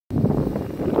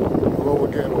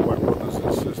again, all my brothers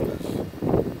and sisters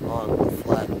on the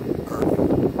flat earth.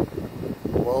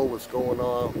 Well, what's going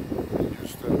on in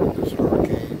Houston with this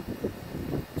hurricane?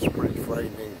 It's pretty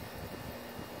frightening.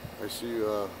 I see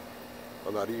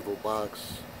on that evil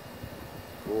box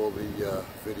all the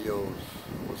videos,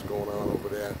 what's going on over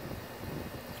there.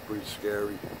 It's pretty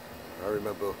scary. I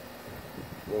remember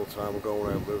a long time ago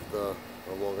when I lived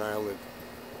on Long Island,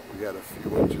 we had a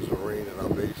few inches of rain in our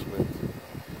basement,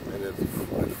 and it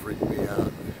freaked me out,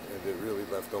 and it really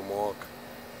left a mark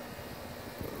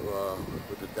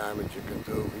with the damage it can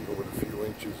do. Even with a few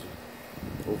inches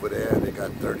over there, they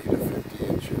got 30 to 50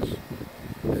 inches,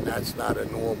 and that's not a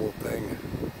normal thing.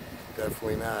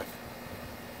 Definitely not.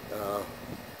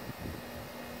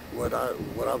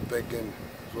 What I'm thinking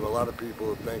is what a lot of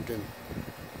people are thinking,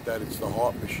 that it's the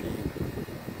heart machine,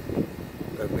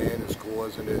 that man is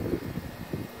causing it,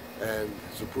 and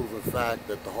it's a proven fact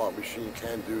that the heart machine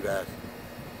can do that.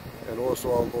 And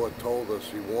also our Lord told us,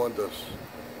 He warned us,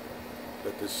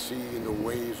 that the sea and the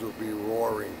waves will be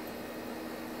roaring.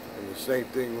 And the same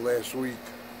thing last week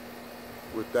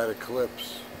with that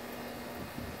eclipse.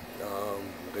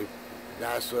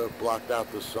 NASA blocked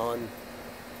out the sun,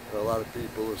 and a lot of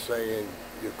people are saying,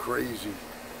 you're crazy.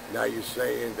 Now you're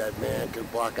saying that man can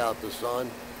block out the sun?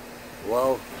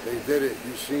 Well, they did it.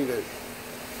 You've seen it.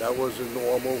 That wasn't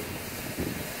normal.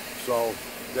 So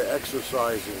they're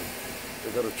exercising.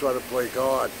 They're going to try to play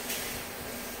God.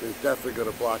 They're definitely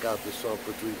going to block out the sun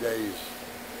for 3 days,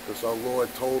 because our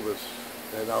Lord told us,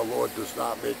 and our Lord does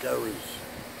not make errors.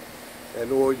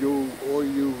 And all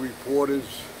you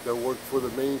reporters that work for the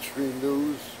mainstream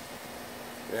news,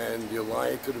 and you're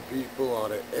lying to the people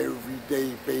on an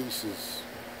everyday basis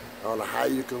on how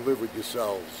you can live with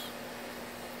yourselves.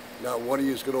 Not one of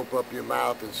you is going to open up your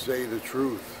mouth and say the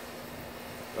truth.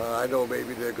 I know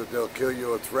maybe they'll kill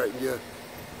you or threaten you,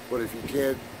 but if you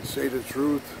can't say the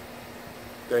truth,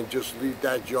 then just leave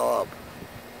that job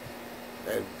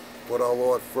and put our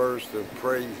Lord first and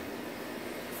pray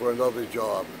for another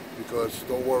job, because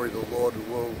don't worry, the Lord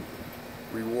will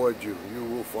reward you. You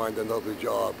will find another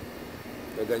job,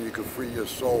 and then you can free your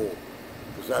soul,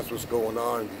 because that's what's going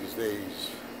on these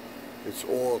days. It's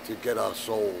all to get our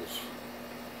souls.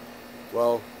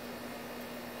 Well,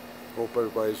 hope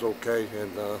everybody's okay,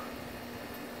 and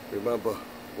remember,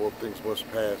 all things must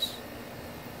pass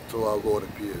till our Lord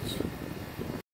appears.